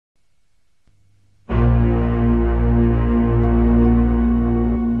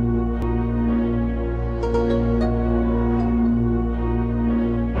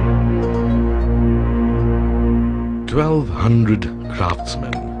1,200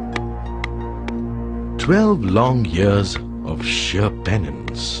 craftsmen. 12 long years of sheer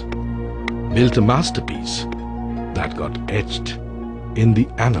penance built a masterpiece that got etched in the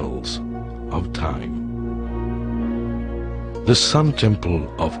annals of time. The Sun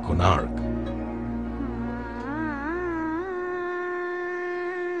Temple of Konark.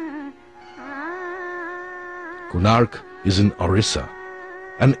 Konark is in Orissa,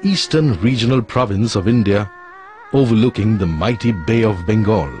 an eastern regional province of India overlooking the mighty Bay of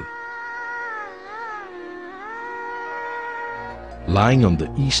Bengal. Lying on the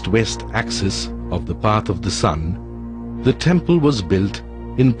east-west axis of the path of the sun, the temple was built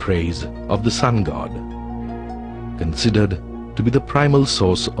in praise of the sun god, considered to be the primal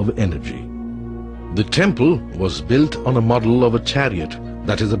source of energy. The temple was built on a model of a chariot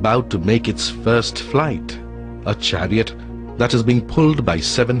that is about to make its first flight, a chariot that is being pulled by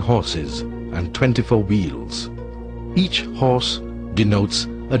 7 horses and 24 wheels. Each horse denotes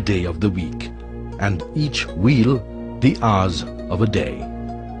a day of the week, and each wheel the hours of a day.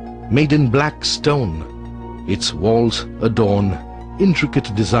 Made in black stone, its walls adorn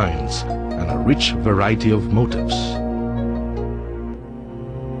intricate designs and a rich variety of motifs.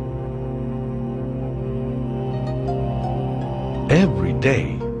 Every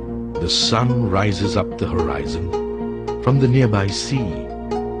day, the sun rises up the horizon from the nearby sea,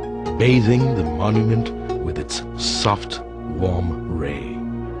 bathing the monument with its soft, warm ray.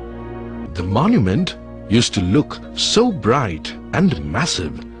 The monument used to look so bright and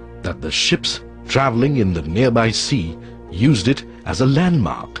massive that the ships traveling in the nearby sea used it as a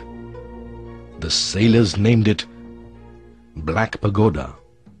landmark. The sailors named it Black Pagoda.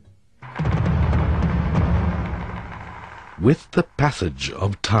 With the passage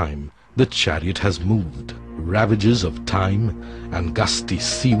of time, the chariot has moved. Ravages of time and gusty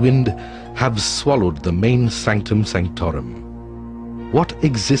sea wind have swallowed the main sanctum sanctorum. What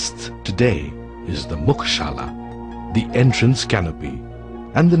exists today is the Mukshala, the entrance canopy,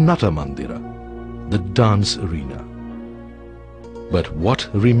 and the Nata Mandira, the dance arena. But what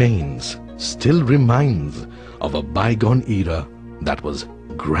remains still reminds of a bygone era that was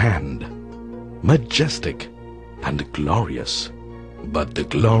grand, majestic, and glorious. But the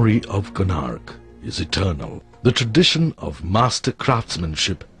glory of Konark is eternal. The tradition of master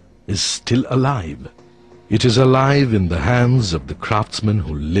craftsmanship is still alive. It is alive in the hands of the craftsmen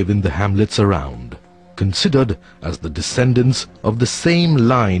who live in the hamlets around, considered as the descendants of the same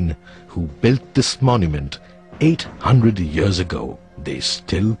line who built this monument 800 years ago. They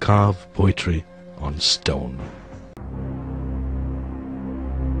still carve poetry on stone.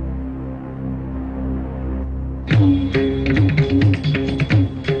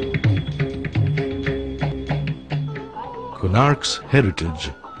 Konark's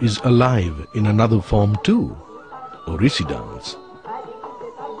heritage is alive in another form too, Odissi dance.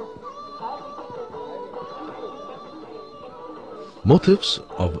 Motifs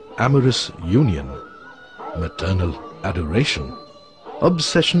of amorous union, maternal adoration,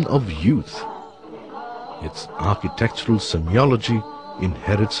 obsession of youth. Its architectural semiology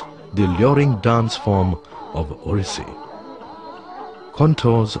inherits the alluring dance form of Odissi.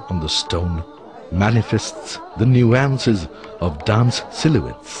 Contours on the stone manifests the nuances of dance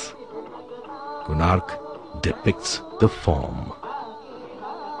silhouettes. Konark depicts the form.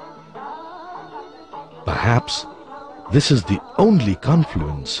 Perhaps this is the only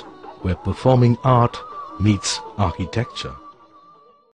confluence where performing art meets architecture.